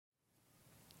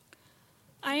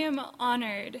I am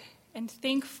honored and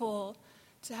thankful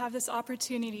to have this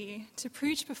opportunity to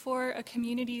preach before a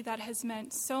community that has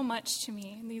meant so much to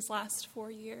me in these last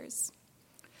 4 years.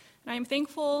 And I am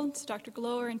thankful to Dr.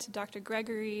 Glower and to Dr.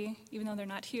 Gregory, even though they're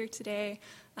not here today,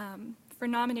 for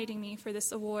nominating me for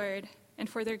this award and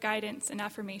for their guidance and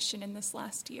affirmation in this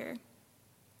last year.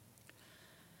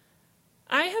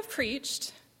 I have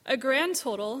preached a grand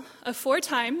total of 4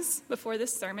 times before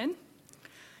this sermon.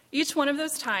 Each one of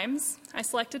those times, I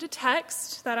selected a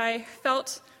text that I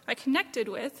felt I connected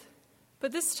with,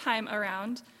 but this time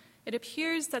around, it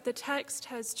appears that the text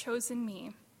has chosen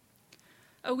me.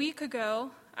 A week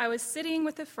ago, I was sitting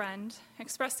with a friend,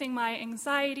 expressing my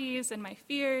anxieties and my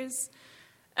fears,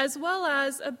 as well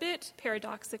as, a bit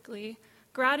paradoxically,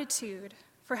 gratitude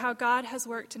for how God has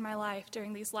worked in my life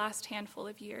during these last handful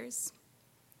of years.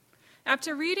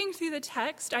 After reading through the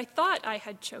text I thought I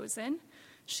had chosen,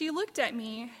 she looked at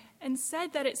me and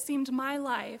said that it seemed my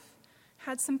life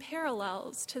had some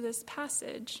parallels to this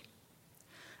passage.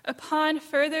 Upon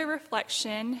further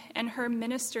reflection and her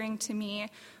ministering to me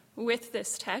with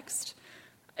this text,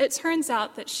 it turns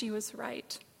out that she was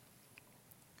right.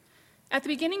 At the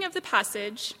beginning of the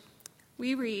passage,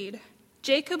 we read,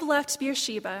 "Jacob left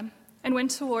Beersheba and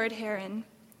went toward Haran.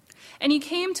 And he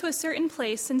came to a certain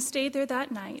place and stayed there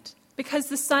that night, because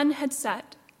the sun had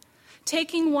set.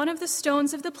 Taking one of the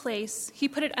stones of the place, he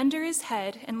put it under his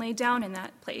head and lay down in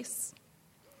that place.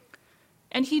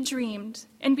 And he dreamed,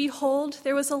 and behold,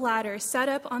 there was a ladder set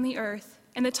up on the earth,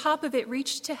 and the top of it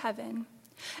reached to heaven.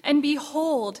 And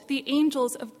behold, the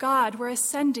angels of God were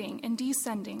ascending and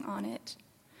descending on it.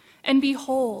 And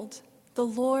behold, the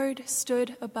Lord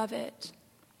stood above it."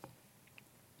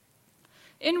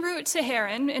 En route to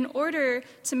Haran, in order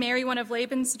to marry one of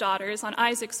Laban's daughters on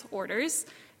Isaac's orders,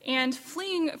 and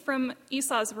fleeing from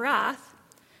Esau's wrath,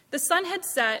 the sun had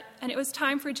set, and it was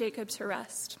time for Jacob to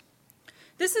rest.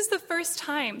 This is the first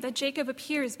time that Jacob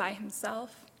appears by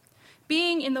himself.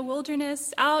 Being in the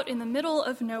wilderness, out in the middle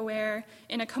of nowhere,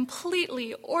 in a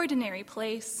completely ordinary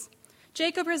place,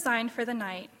 Jacob resigned for the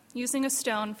night, using a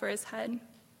stone for his head.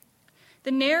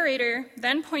 The narrator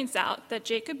then points out that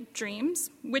Jacob dreams,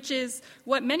 which is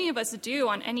what many of us do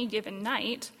on any given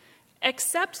night,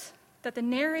 except that the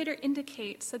narrator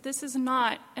indicates that this is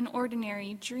not an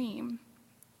ordinary dream.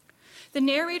 The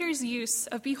narrator's use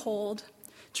of behold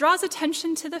draws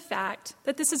attention to the fact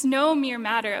that this is no mere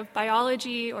matter of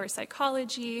biology or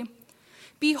psychology.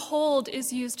 Behold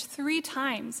is used 3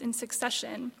 times in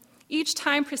succession, each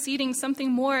time preceding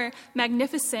something more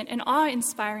magnificent and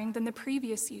awe-inspiring than the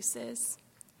previous uses.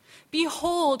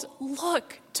 Behold,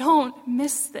 look, don't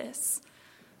miss this.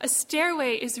 A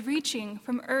stairway is reaching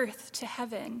from earth to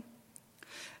heaven.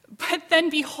 But then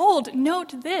behold,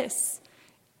 note this.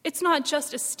 It's not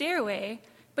just a stairway,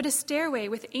 but a stairway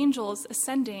with angels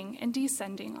ascending and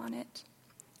descending on it.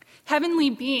 Heavenly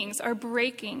beings are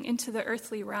breaking into the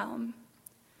earthly realm.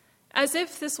 As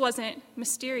if this wasn't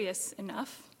mysterious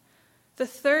enough, the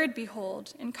third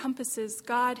behold encompasses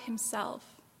God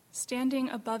himself, standing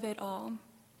above it all.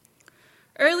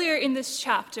 Earlier in this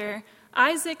chapter,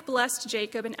 Isaac blessed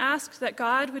Jacob and asked that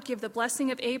God would give the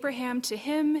blessing of Abraham to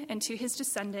him and to his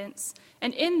descendants.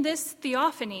 And in this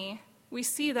theophany, we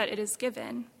see that it is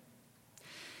given.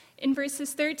 In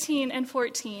verses 13 and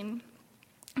 14,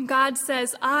 God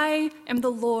says, "I am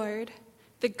the Lord,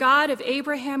 the God of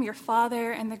Abraham your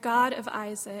father and the God of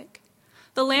Isaac.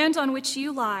 The land on which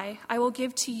you lie I will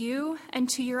give to you and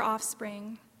to your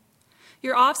offspring.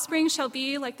 Your offspring shall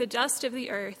be like the dust of the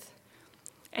earth,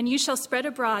 and you shall spread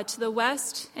abroad to the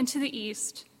west and to the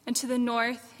east and to the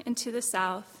north and to the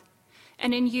south.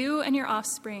 And in you and your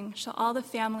offspring shall all the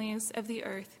families of the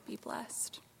earth be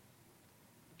blessed."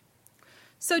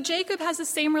 So Jacob has the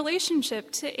same relationship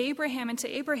to Abraham and to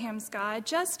Abraham's God,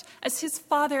 just as his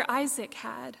father Isaac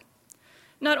had.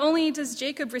 Not only does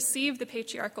Jacob receive the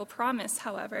patriarchal promise,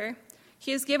 however,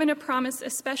 he is given a promise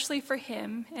especially for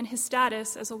him and his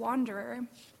status as a wanderer.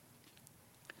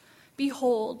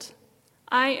 "Behold,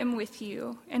 I am with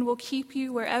you and will keep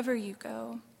you wherever you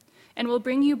go, and will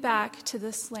bring you back to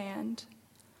this land.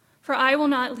 For I will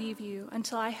not leave you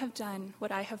until I have done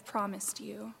what I have promised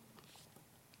you."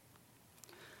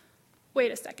 Wait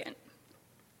a second.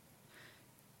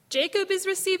 Jacob is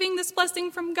receiving this blessing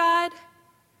from God?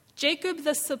 Jacob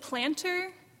the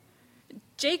supplanter?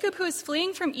 Jacob who is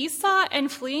fleeing from Esau and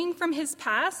fleeing from his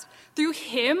past? Through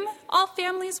him, all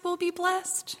families will be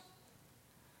blessed?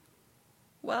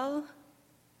 Well,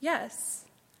 yes,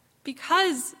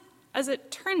 because, as it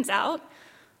turns out,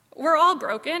 we're all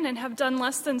broken and have done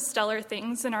less than stellar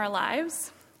things in our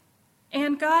lives,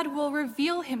 and God will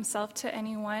reveal himself to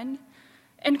anyone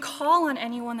and call on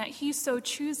anyone that he so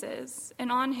chooses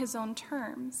and on his own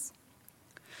terms.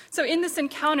 So in this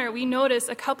encounter, we notice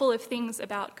a couple of things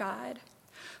about God.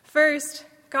 First,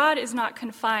 God is not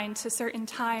confined to certain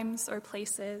times or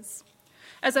places.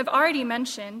 As I've already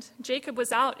mentioned, Jacob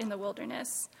was out in the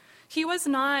wilderness. He was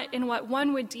not in what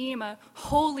one would deem a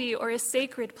holy or a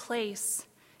sacred place.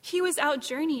 He was out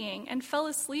journeying and fell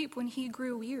asleep when he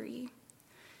grew weary.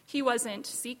 He wasn't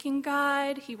seeking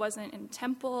God. He wasn't in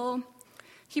temple.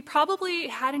 He probably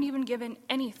hadn't even given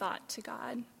any thought to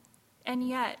God. And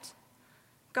yet,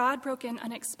 God broke in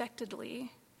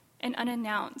unexpectedly and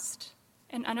unannounced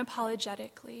and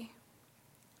unapologetically.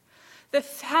 The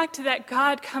fact that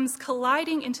God comes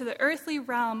colliding into the earthly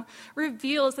realm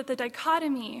reveals that the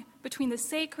dichotomy between the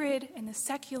sacred and the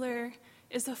secular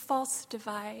is a false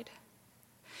divide.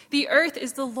 The earth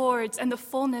is the Lord's and the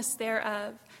fullness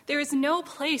thereof. There is no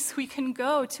place we can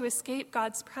go to escape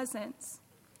God's presence.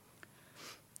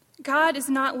 God is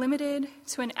not limited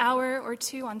to an hour or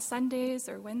two on Sundays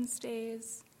or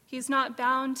Wednesdays. He's not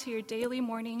bound to your daily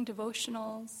morning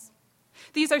devotionals.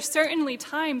 These are certainly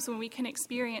times when we can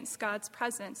experience God's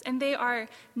presence, and they are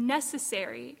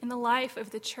necessary in the life of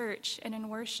the church and in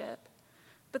worship.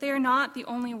 But they are not the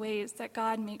only ways that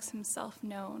God makes himself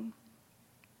known.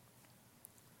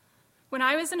 When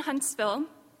I was in Huntsville,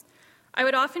 I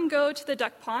would often go to the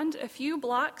duck pond a few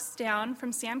blocks down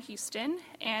from Sam Houston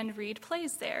and read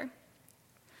plays there.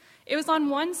 It was on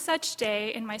one such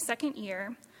day in my second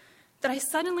year that I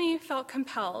suddenly felt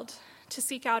compelled to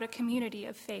seek out a community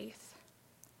of faith.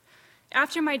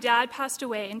 After my dad passed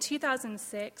away in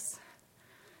 2006,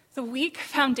 the weak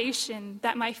foundation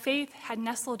that my faith had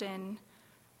nestled in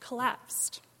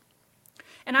collapsed.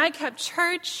 And I kept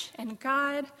church and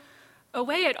God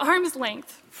away at arm's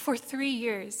length for 3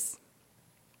 years.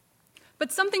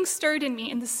 But something stirred in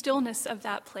me in the stillness of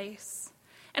that place,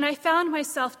 and I found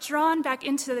myself drawn back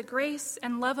into the grace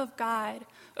and love of God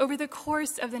over the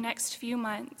course of the next few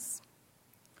months.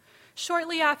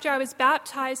 Shortly after I was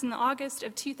baptized in August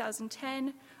of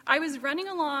 2010, I was running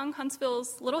along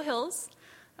Huntsville's Little Hills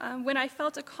when I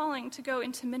felt a calling to go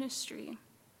into ministry.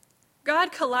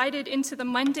 God collided into the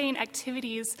mundane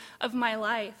activities of my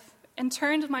life and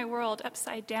turned my world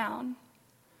upside down.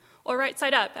 Or right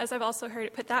side up, as I've also heard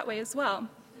it put that way as well.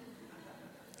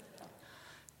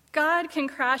 God can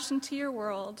crash into your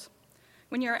world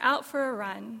when you're out for a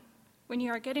run, when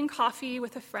you are getting coffee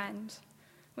with a friend,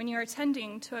 when you are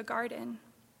tending to a garden.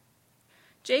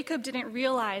 Jacob didn't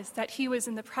realize that he was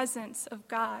in the presence of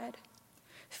God.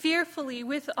 Fearfully,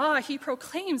 with awe, he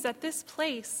proclaims that this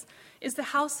place is the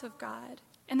house of God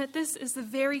and that this is the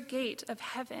very gate of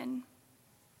heaven.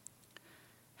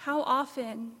 How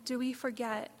often do we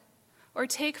forget or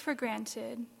take for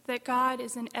granted that God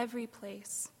is in every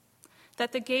place,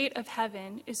 that the gate of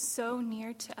heaven is so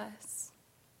near to us?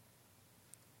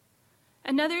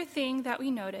 Another thing that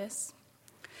we notice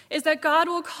is that God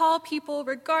will call people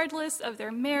regardless of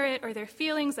their merit or their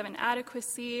feelings of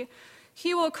inadequacy.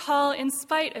 He will call in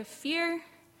spite of fear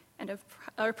and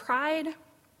of pride.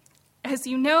 As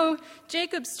you know,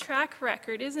 Jacob's track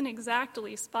record isn't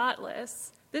exactly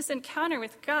spotless. This encounter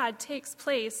with God takes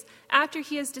place after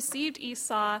he has deceived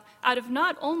Esau out of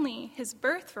not only his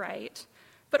birthright,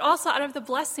 but also out of the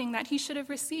blessing that he should have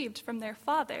received from their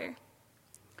father.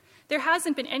 There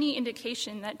hasn't been any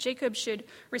indication that Jacob should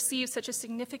receive such a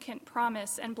significant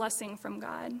promise and blessing from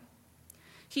God.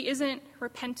 He isn't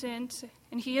repentant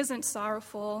and he isn't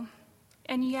sorrowful,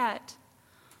 and yet,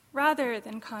 rather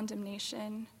than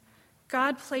condemnation,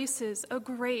 God places a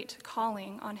great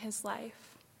calling on his life.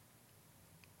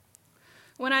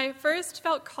 When I first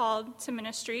felt called to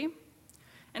ministry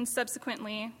and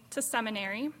subsequently to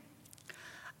seminary,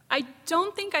 I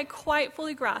don't think I quite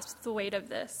fully grasped the weight of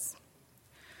this.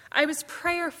 I was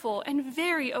prayerful and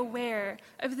very aware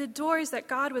of the doors that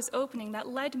God was opening that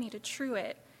led me to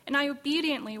Truett, and I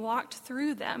obediently walked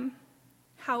through them.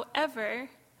 However,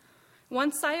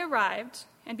 once I arrived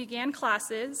and began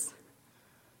classes,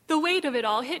 the weight of it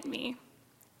all hit me,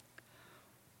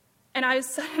 and I was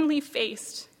suddenly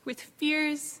faced with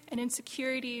fears and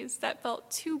insecurities that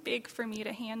felt too big for me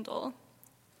to handle.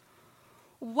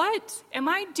 What am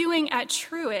I doing at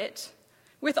Truett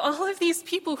with all of these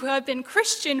people who have been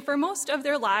Christian for most of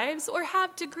their lives or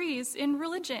have degrees in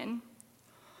religion?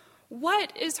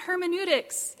 What is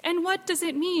hermeneutics, and what does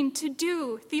it mean to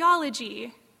do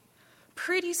theology?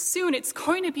 Pretty soon it's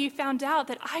going to be found out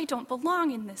that I don't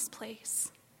belong in this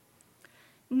place.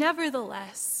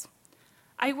 Nevertheless,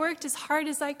 I worked as hard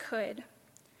as I could,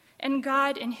 and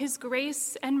God, in his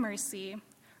grace and mercy,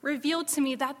 revealed to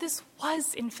me that this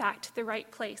was, in fact, the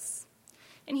right place.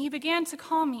 And he began to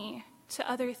call me to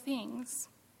other things.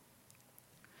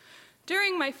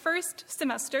 During my first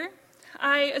semester,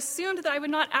 I assumed that I would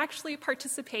not actually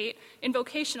participate in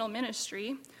vocational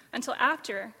ministry until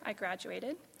after I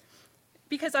graduated,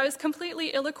 because I was completely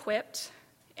ill-equipped,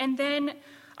 and then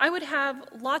I would have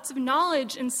lots of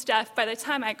knowledge and stuff by the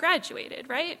time I graduated,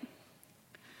 right?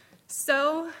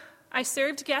 So I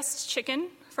served guest chicken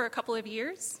for a couple of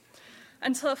years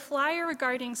until a flyer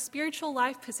regarding spiritual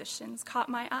life positions caught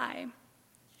my eye.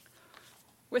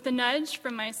 With a nudge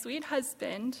from my sweet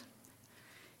husband,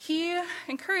 he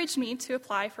encouraged me to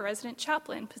apply for resident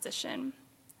chaplain position.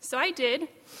 So I did,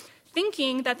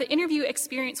 thinking that the interview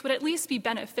experience would at least be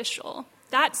beneficial.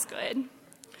 That's good.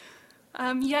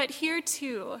 Yet here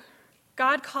too,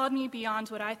 God called me beyond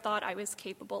what I thought I was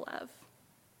capable of.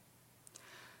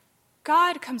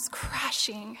 God comes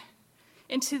crashing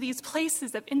into these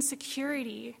places of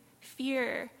insecurity,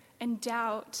 fear, and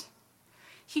doubt.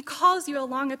 He calls you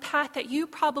along a path that you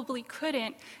probably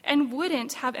couldn't and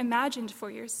wouldn't have imagined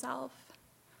for yourself.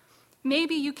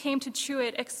 Maybe you came to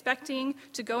Truett expecting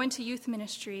to go into youth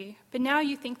ministry, but now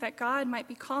you think that God might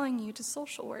be calling you to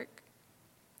social work.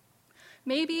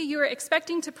 Maybe you are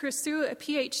expecting to pursue a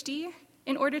PhD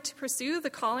in order to pursue the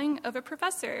calling of a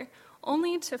professor,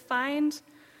 only to find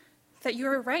that you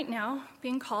are right now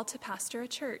being called to pastor a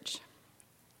church.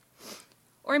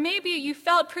 Or maybe you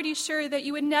felt pretty sure that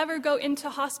you would never go into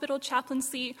hospital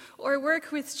chaplaincy or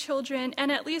work with children,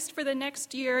 and at least for the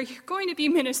next year, you're going to be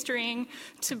ministering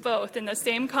to both in the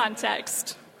same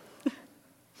context.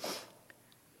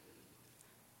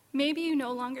 Maybe you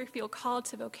no longer feel called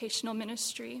to vocational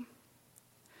ministry.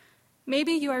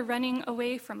 Maybe you are running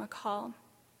away from a call.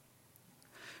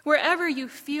 Wherever you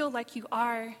feel like you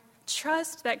are,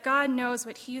 trust that God knows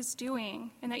what he is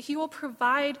doing and that he will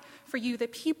provide for you the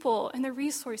people and the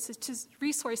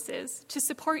resources to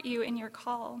support you in your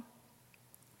call.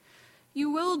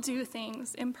 You will do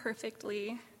things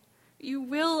imperfectly. You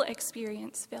will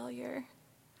experience failure.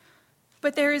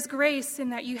 But there is grace in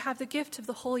that you have the gift of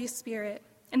the Holy Spirit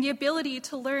and the ability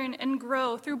to learn and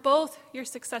grow through both your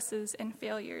successes and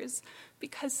failures,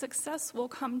 because success will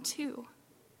come too.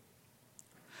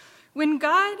 When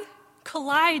God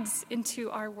collides into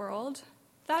our world,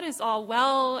 that is all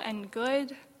well and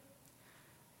good,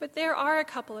 but there are a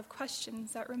couple of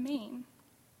questions that remain.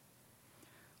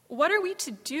 What are we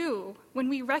to do when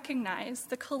we recognize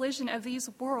the collision of these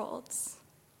worlds?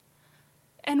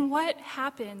 And what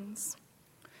happens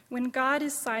when God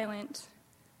is silent,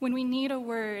 when we need a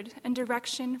word and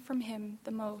direction from him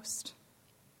the most?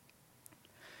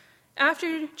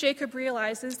 After Jacob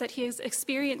realizes that he has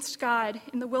experienced God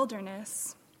in the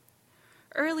wilderness,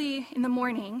 early in the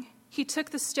morning, he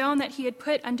took the stone that he had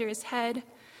put under his head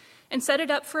and set it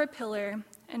up for a pillar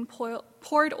and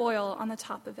poured oil on the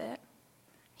top of it.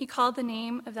 He called the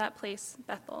name of that place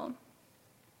Bethel.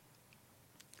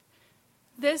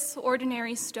 This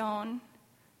ordinary stone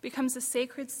becomes a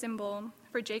sacred symbol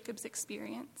for Jacob's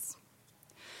experience.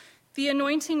 The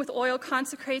anointing with oil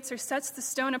consecrates or sets the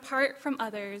stone apart from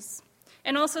others,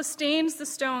 and also stains the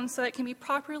stone so that it can be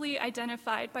properly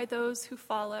identified by those who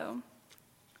follow.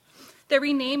 The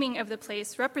renaming of the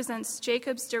place represents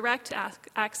Jacob's direct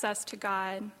access to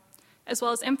God, as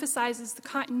well as emphasizes the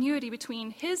continuity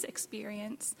between his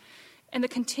experience and the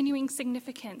continuing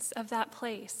significance of that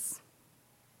place.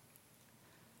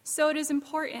 So it is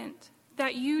important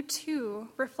that you too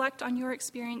reflect on your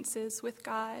experiences with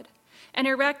God and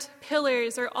erect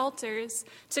pillars or altars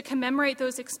to commemorate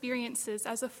those experiences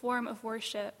as a form of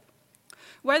worship.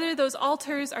 Whether those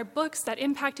altars are books that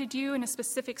impacted you in a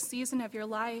specific season of your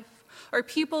life, or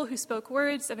people who spoke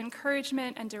words of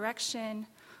encouragement and direction,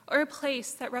 or a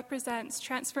place that represents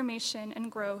transformation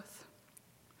and growth.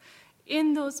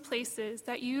 In those places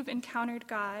that you've encountered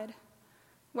God,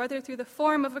 whether through the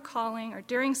form of a calling or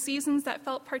during seasons that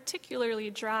felt particularly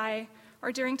dry,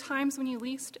 or during times when you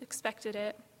least expected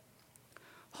it,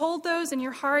 hold those in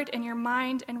your heart and your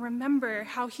mind and remember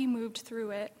how he moved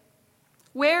through it.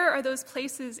 Where are those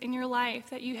places in your life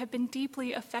that you have been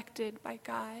deeply affected by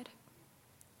God?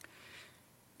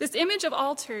 This image of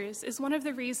altars is one of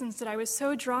the reasons that I was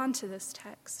so drawn to this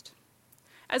text.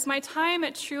 As my time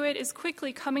at Truett is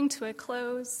quickly coming to a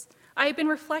close, I have been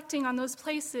reflecting on those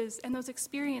places and those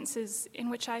experiences in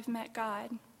which I've met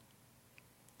God.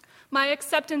 My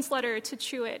acceptance letter to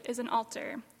Truett is an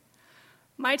altar.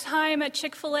 My time at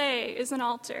Chick-fil-A is an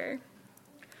altar.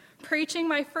 Preaching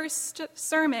my first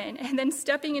sermon and then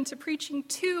stepping into preaching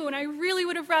two, and I really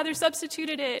would have rather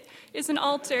substituted it, is an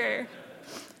altar.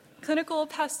 Clinical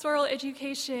pastoral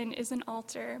education is an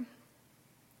altar.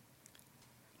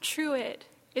 Truett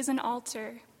is an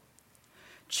altar.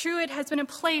 Truett has been a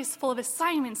place full of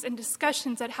assignments and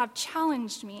discussions that have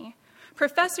challenged me,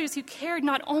 professors who cared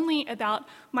not only about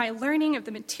my learning of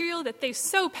the material that they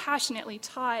so passionately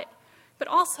taught, but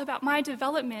also about my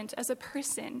development as a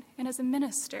person and as a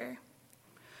minister.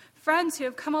 Friends who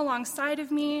have come alongside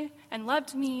of me and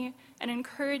loved me and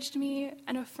encouraged me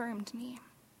and affirmed me.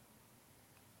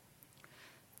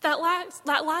 That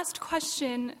last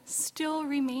question still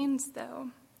remains, though.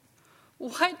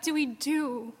 What do we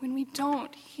do when we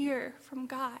don't hear from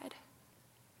God?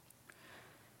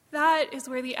 That is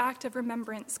where the act of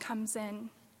remembrance comes in.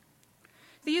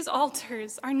 These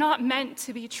altars are not meant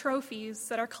to be trophies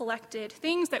that are collected,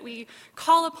 things that we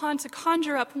call upon to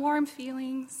conjure up warm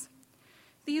feelings.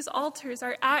 These altars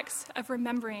are acts of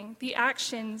remembering the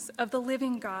actions of the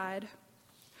living God,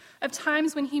 of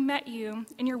times when he met you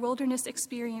in your wilderness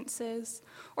experiences,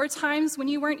 or times when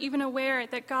you weren't even aware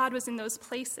that God was in those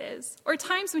places, or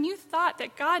times when you thought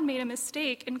that God made a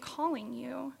mistake in calling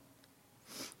you.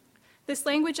 This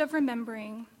language of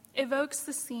remembering evokes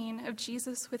the scene of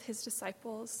Jesus with his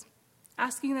disciples,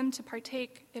 asking them to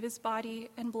partake of his body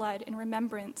and blood in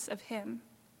remembrance of him.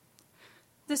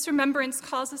 This remembrance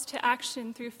calls us to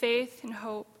action through faith and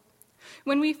hope.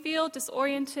 When we feel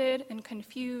disoriented and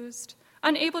confused,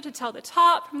 unable to tell the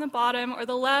top from the bottom or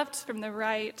the left from the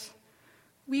right,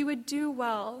 we would do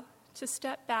well to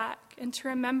step back and to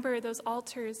remember those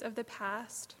altars of the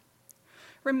past,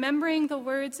 remembering the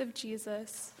words of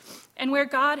Jesus and where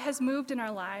God has moved in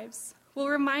our lives will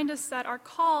remind us that our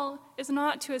call is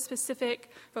not to a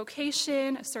specific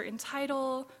vocation, a certain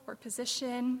title or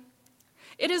position.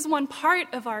 It is one part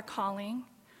of our calling,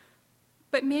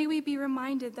 but may we be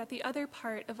reminded that the other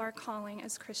part of our calling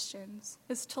as Christians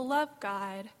is to love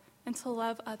God and to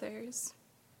love others.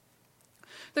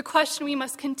 The question we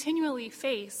must continually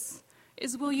face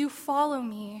is, will you follow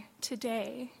me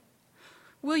today?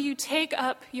 Will you take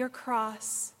up your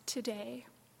cross today?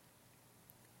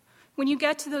 When you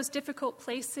get to those difficult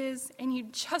places and you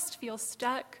just feel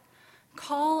stuck,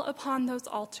 call upon those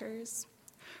altars.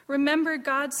 Remember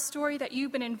God's story that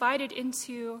you've been invited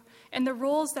into and the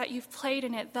roles that you've played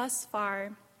in it thus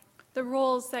far, the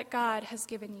roles that God has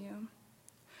given you.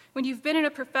 When you've been in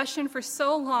a profession for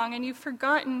so long and you've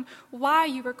forgotten why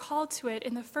you were called to it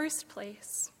in the first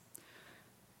place,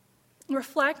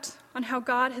 reflect on how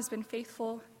God has been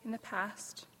faithful in the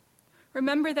past.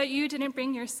 Remember that you didn't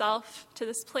bring yourself to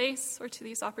this place or to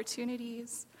these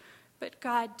opportunities, but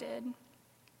God did.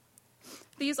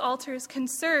 These altars can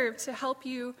serve to help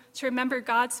you to remember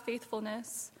God's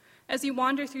faithfulness as you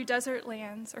wander through desert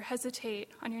lands or hesitate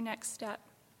on your next step.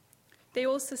 They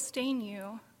will sustain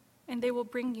you and they will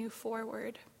bring you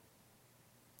forward.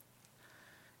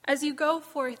 As you go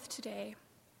forth today,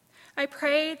 I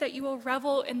pray that you will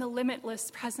revel in the limitless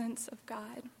presence of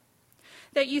God,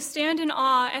 that you stand in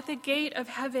awe at the gate of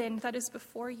heaven that is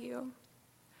before you,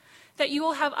 that you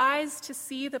will have eyes to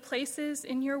see the places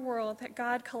in your world that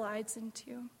God collides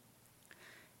into,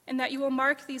 and that you will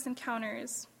mark these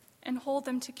encounters and hold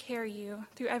them to carry you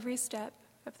through every step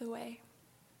of the way.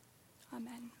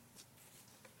 Amen.